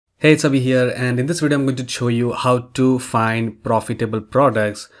Hey, it's Abhi here, and in this video I'm going to show you how to find profitable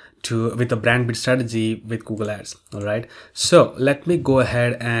products with a brand bid strategy with Google Ads. All right, so let me go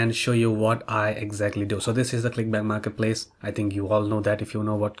ahead and show you what I exactly do. So this is the Clickbank marketplace. I think you all know that if you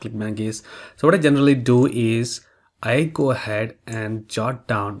know what Clickbank is. So what I generally do is I go ahead and jot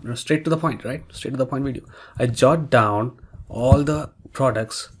down, straight to the point, right? Straight to the point video. I jot down all the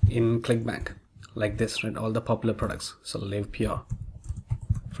products in Clickbank like this, right? All the popular products. So Live Pure,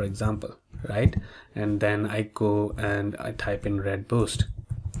 for example, right? And then I go and I type in Red Boost,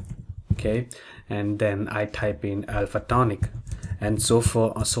 okay, and then I type in Alpha Tonic, and so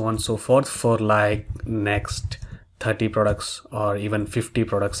on and so forth for like next 30 products or even 50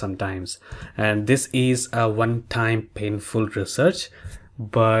 products sometimes. And this is a one-time painful research,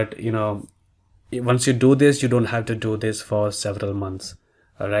 but you know, once you do this, you don't have to do this for several months.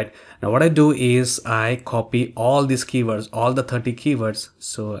 All right, now what I do is I copy all these keywords, all the 30 keywords.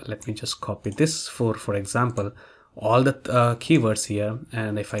 So let me just copy this for example, all the keywords here.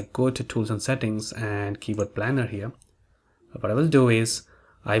 And if I go to tools and settings and keyword planner here, what I will do is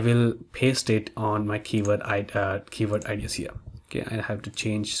I will paste it on my keyword ideas here. Okay, I have to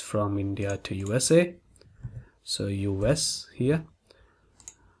change from India to USA, so US here.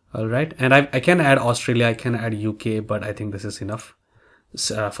 All right, and I can add Australia, I can add UK, but I think this is enough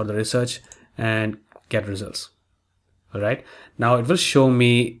for the research, and get results. All right, now it will show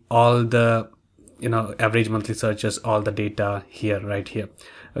me all the average monthly searches, all the data here, right here.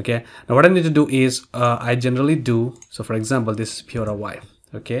 Okay, now what I need to do is I generally do, so for example, this is Pure Y,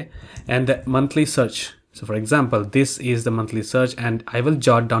 okay, and the monthly search. So for example, this is the monthly search, and I will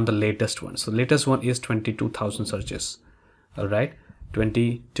jot down the latest one. So the latest one is 22,000 searches. All right,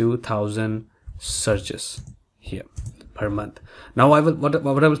 22,000 searches here per month. Now what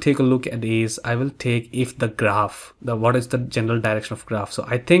I will take a look at is I will take if the graph, what is the general direction of graph. So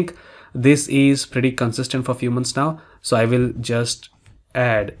I think this is pretty consistent for a few months now, so I will just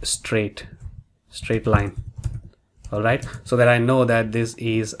add straight line. All right, so that I know that this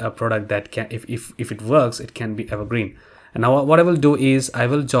is a product that can, if it works, it can be evergreen. And now what I will do is I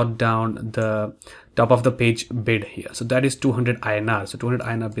will jot down the top of the page bid here. So that is 200 INR. So 200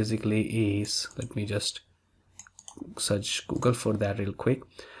 INR basically is, let me just search Google for that real quick.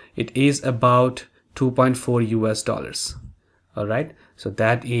 It is about 2.4 US dollars. All right, so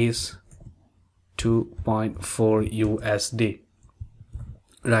that is 2.4 USD,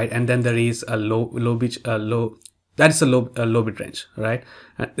 right? And then there is a low that is a low bid range, right?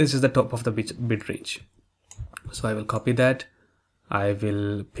 And this is the top of the bid range. So I will copy that, I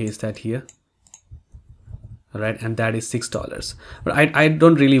will paste that here. All right, and that is $6. But I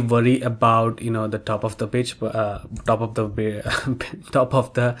don't really worry about the top of the page, top of the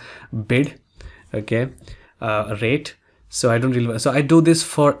bid, okay, rate. So I don't really, so I do this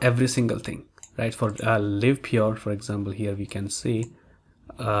for every single thing, right? For Live Pure, for example, here we can see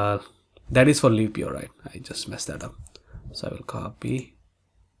that is for Live Pure, right? I just messed that up, so I will copy,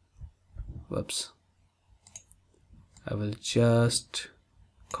 whoops, I will just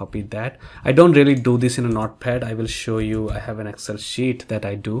copy that. I don't really do this in a notepad. I will show you, I have an Excel sheet that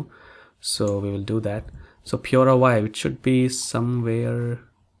I do, so we will do that. So Pure Y, it should be somewhere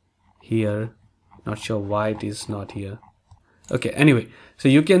here, not sure why it is not here. Okay, anyway, so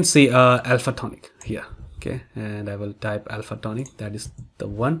you can see Alpha Tonic here, okay, and I will type Alpha Tonic, that is the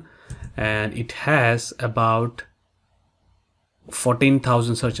one, and it has about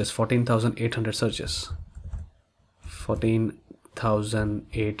 14,000 searches, 14,800 searches,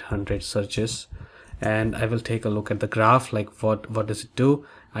 14,800 searches. And I will take a look at the graph, like what does it do.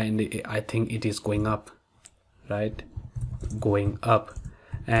 I think it is going up, right? Going up.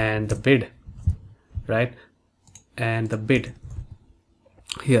 And the bid, right? And the bid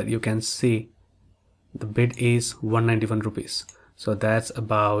here, you can see the bid is 191 rupees. So that's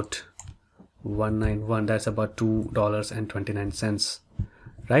about 191, that's about $2.29,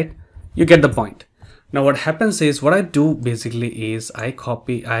 right? You get the point. Now what happens is, what I do basically is I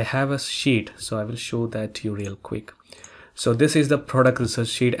have a sheet, so I will show that to you real quick. So this is the product research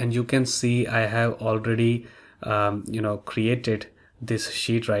sheet, and you can see I have already created this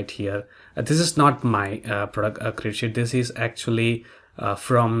sheet right here. This is not my product create sheet. This is actually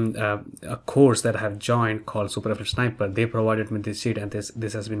from a course that I have joined called Super Affiliate Sniper. They provided me this sheet, and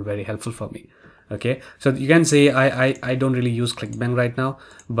this has been very helpful for me. Okay, so you can see I don't really use Clickbank right now,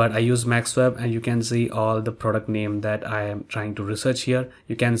 but I use MaxWeb, and you can see all the product name that I am trying to research here.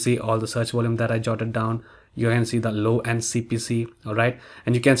 You can see all the search volume that I jotted down. You can see the low and CPC, all right,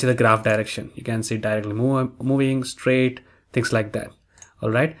 and you can see the graph direction. You can see directly moving, straight, things like that. All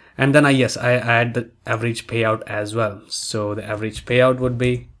right, and then I add the average payout as well. So the average payout would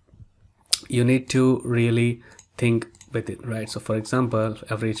be you need to really think with it, right? So for example,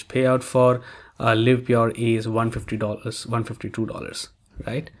 average payout for Live Pure is $150, $152,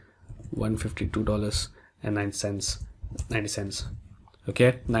 right? $152.90,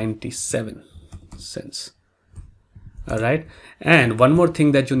 okay, 97 cents. All right. And one more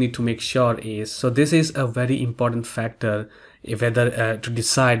thing that you need to make sure is, so this is a very important factor whether to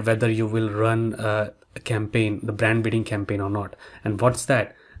decide whether you will run a campaign, the brand bidding campaign or not. And what's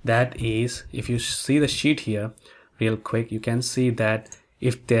that? That is, if you see the sheet here real quick, you can see that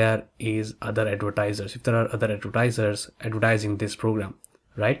if there is other advertisers, if there are other advertisers advertising this program,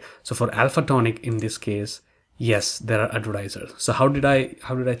 right? So for Alpha Tonic in this case, yes, there are advertisers. So how did I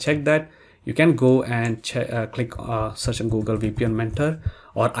check that? You can go and click search on Google VPN Mentor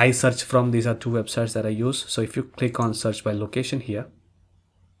or iSearch from, these are two websites that I use. So if you click on search by location here,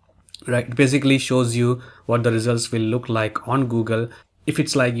 right, it basically shows you what the results will look like on Google if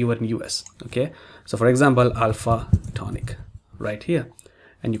it's like you are in US. Okay, so for example, Alpha Tonic right here,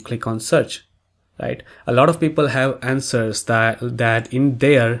 and you click on search, right? A lot of people have answers that in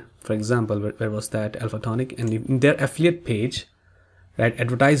their, for example, where was that, Alpha Tonic, and in their affiliate page, right,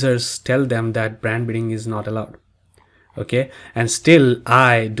 advertisers tell them that brand bidding is not allowed. Okay, and still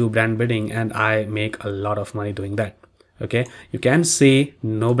I do brand bidding and I make a lot of money doing that. Okay, you can see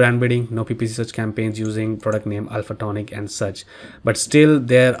no brand bidding, no PPC search campaigns using product name Alpha Tonic and such, but still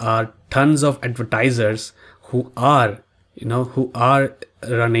there are tons of advertisers who are, who are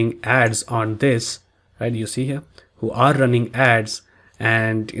running ads on this, right? You see here, who are running ads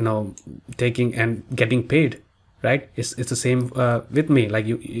and taking and getting paid, right? It's the same with me. Like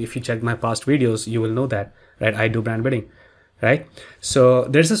if you check my past videos, you will know that, right? I do brand bidding, right? So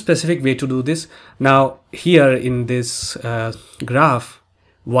there's a specific way to do this. Now here in this graph,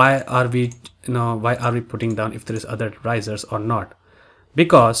 why are we putting down if there is other advertisers or not?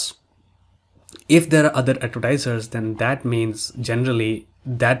 Because if there are other advertisers, then that means generally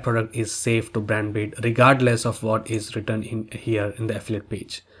that product is safe to brand bid regardless of what is written in here in the affiliate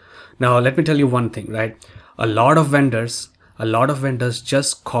page. Now let me tell you one thing, right? A lot of vendors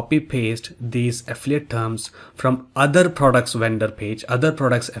just copy paste these affiliate terms from other products vendor page, other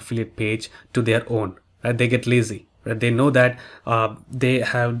products affiliate page to their own, right? They get lazy, right? They know that they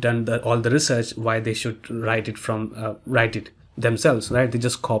have done all the research, why they should write it themselves, right? They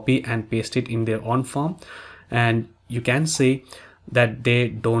just copy and paste it in their own form, and you can see that they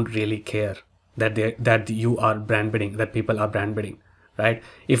don't really care that you are brand bidding, that people are brand bidding, right?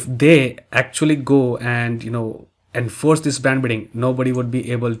 If they actually go and enforce this brand bidding, nobody would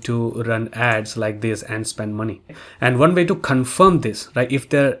be able to run ads like this and spend money. And one way to confirm this, right,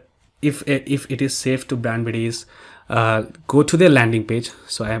 if it is safe to brand bid is go to their landing page.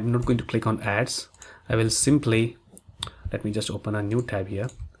 So I am not going to click on ads. I will simply, let me just open a new tab here.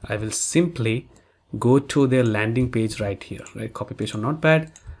 I will simply go to their landing page right here, right? Copy paste on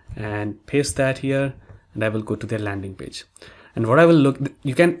Notepad and paste that here, and I will go to their landing page. And what I will look,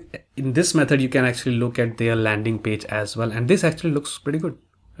 you can, in this method, you can actually look at their landing page as well. And this actually looks pretty good,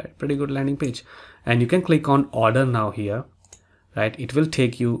 right? Pretty good landing page. And you can click on order now here, right? It will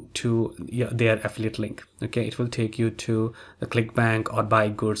take you to their affiliate link. Okay, it will take you to the Clickbank or Buy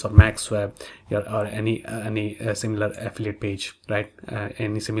Goods or MaxWeb or any similar affiliate page, right?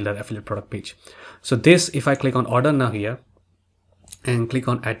 Any similar affiliate product page. So this, if I click on order now here and click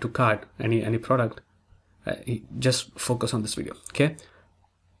on add to cart, any product, just focus on this video. Okay,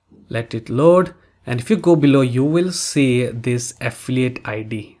 let it load, and if you go below, you will see this affiliate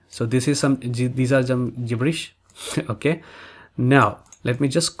ID. So this is these are some gibberish. Okay, now let me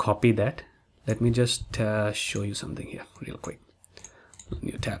just copy that. Let me just show you something here real quick.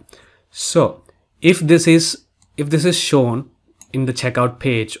 New tab. So if this is shown in the checkout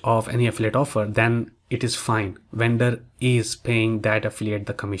page of any affiliate offer, then it is fine. Vendor is paying that affiliate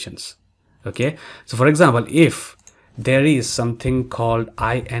the commissions. Okay, so for example, if there is something called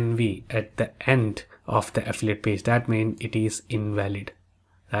INV at the end of the affiliate page, that means it is invalid,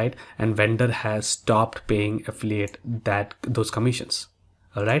 right? And vendor has stopped paying affiliate those commissions.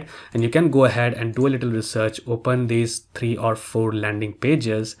 All right, and you can go ahead and do a little research, open these 3 or 4 landing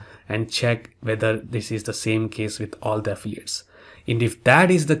pages and check whether this is the same case with all the affiliates. And if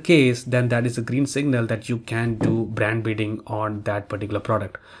that is the case, then that is a green signal that you can do brand bidding on that particular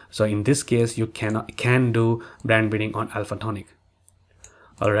product. So in this case, you can do brand bidding on Alpha Tonic.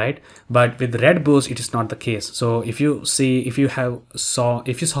 All right, but with Red Boost, it is not the case. So if you saw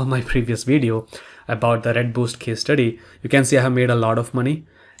my previous video about the Red Boost case study, you can see I have made a lot of money,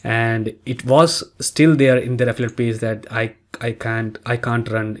 and it was still there in their affiliate page that I can't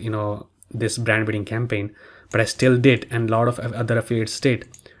run this brand bidding campaign, but I still did, and a lot of other affiliates did,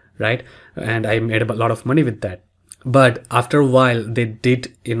 right? And I made a lot of money with that. But after a while, they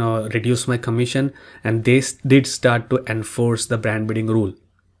did, reduce my commission, and they did start to enforce the brand bidding rule.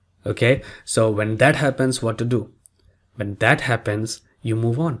 Okay, so when that happens, what to do? When that happens, you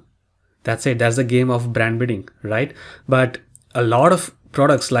move on. That's it. That's the game of brand bidding, right? But a lot of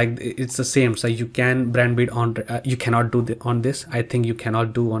products, like, it's the same. So you can brand bid on, you cannot do on this. I think you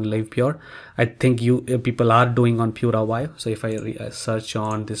cannot do on Live Pure. I think people are doing on Pure Avive. So if I search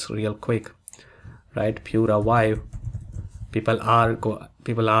on this real quick, right, Pure Avive, people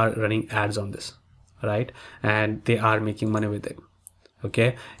are running ads on this, right? And they are making money with it.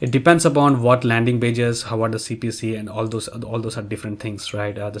 Okay, it depends upon what landing pages, how are the CPC, and all those are different things,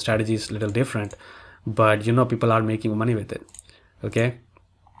 right? The strategy is a little different, but people are making money with it. Okay,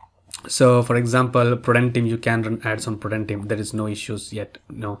 so for example, Prudent Team, you can run ads on Prudent Team. There is no issues yet.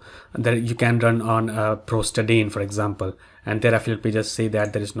 No, there you can run on Prostadine, for example, and their affiliate pages say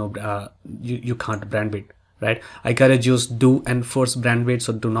that there is no you can't brand bid, right? I encourage you, do enforce brand bid.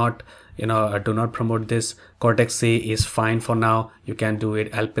 So do not promote this. Cortex C is fine for now, you can do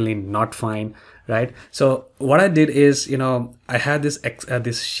it. Alpine, not fine, right? So what I did is, I had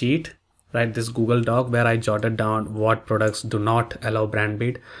this sheet, right, this Google Doc, where I jotted down what products do not allow brand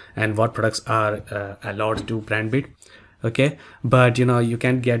bid and what products are allowed to do brand bid. Okay, but you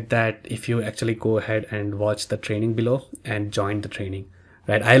can get that if you actually go ahead and watch the training below and join the training,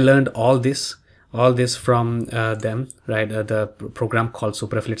 right? I learned all this from them, right? The program called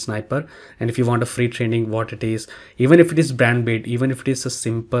Super Affiliate Sniper. And if you want a free training, what it is, even if it is brand bid, even if it is a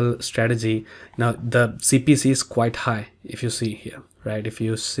simple strategy, now the CPC is quite high. If you see here, right, if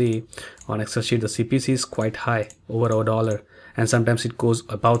you see on Excel sheet, the CPC is quite high, over $1, and sometimes it goes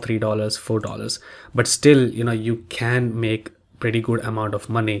about $3, $4. But still, you can make pretty good amount of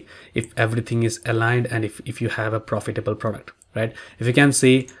money if everything is aligned and if you have a profitable product, right? If you can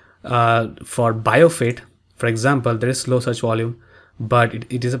see, for BioFit, for example, there is low search volume, but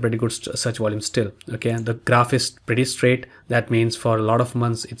it is a pretty good search volume still. Okay, the graph is pretty straight. That means for a lot of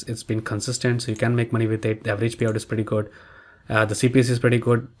months it's been consistent, so you can make money with it. The average payout is pretty good. The CPC is pretty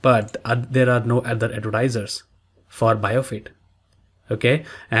good, but there are no other advertisers for BioFit. Okay,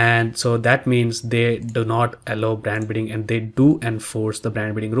 and so that means they do not allow brand bidding, and they do enforce the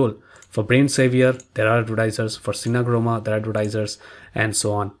brand bidding rule. For Brain Savior, there are advertisers. For Synagroma, there are advertisers, and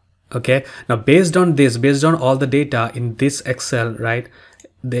so on. Okay, now based on all the data in this Excel, right,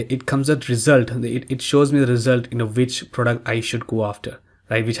 it comes at result. It shows me the result, which product I should go after,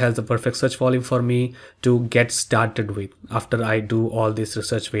 right, which has the perfect search volume for me to get started with after I do all this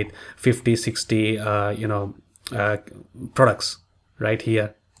research with 50, 60 products. Right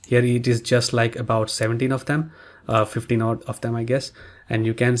here it is just like about 17 of them, 15 of them, I guess. And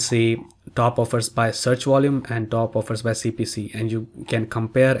you can see top offers by search volume and top offers by CPC, and you can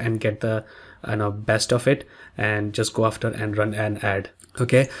compare and get the best of it and just go after and run an ad.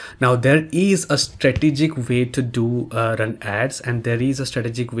 Okay, now there is a strategic way to do run ads, and there is a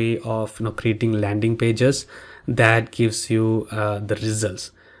strategic way of creating landing pages that gives you the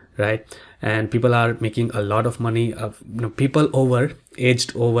results, right? And people are making a lot of money. People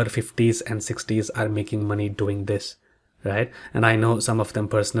aged over 50s and 60s are making money doing this, right? And I know some of them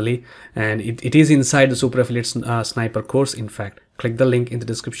personally, and it is inside the Super Affiliate Sniper course. In fact, click the link in the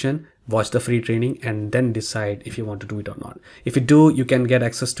description, watch the free training, and then decide if you want to do it or not. If you do, you can get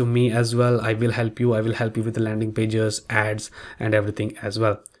access to me as well. I will help you with the landing pages, ads, and everything as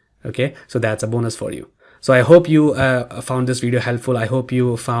well. Okay, so that's a bonus for you. So I hope you found this video helpful. I hope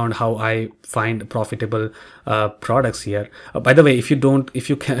you found how I find profitable products here. By the way, if you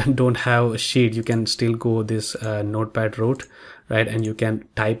don't have a sheet, you can still go this notepad route, right? And you can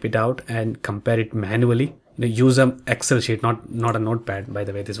type it out and compare it manually. Use an Excel sheet, not a notepad. By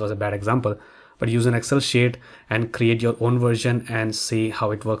the way, this was a bad example, but use an Excel sheet and create your own version and see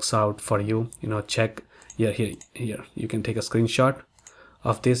how it works out for you. Check here. You can take a screenshot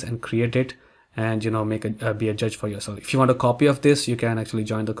of this and create it, and be a judge for yourself. If you want a copy of this, you can actually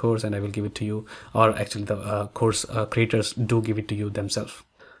join the course and I will give it to you, or actually the course creators do give it to you themselves.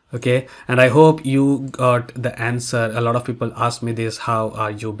 Okay, and I hope you got the answer. A lot of people ask me this: how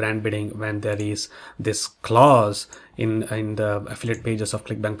are you brand bidding when there is this clause in the affiliate pages of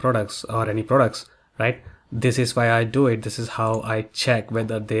Clickbank products or any products, right? This is why I do it. This is how I check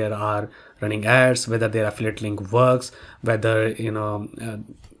whether they are running ads, whether their affiliate link works, whether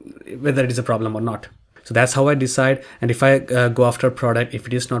whether it is a problem or not. So that's how I decide. And if I go after a product, if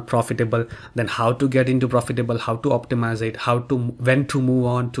it is not profitable, then how to get into profitable, how to optimize it, when to move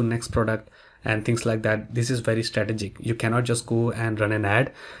on to next product, and things like that. This is very strategic. You cannot just go and run an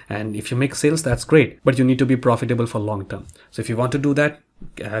ad, and if you make sales, that's great, but you need to be profitable for long term. So if you want to do that,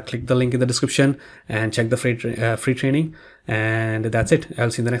 click the link in the description and check the free training. And that's it.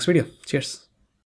 I'll see you in the next video. Cheers.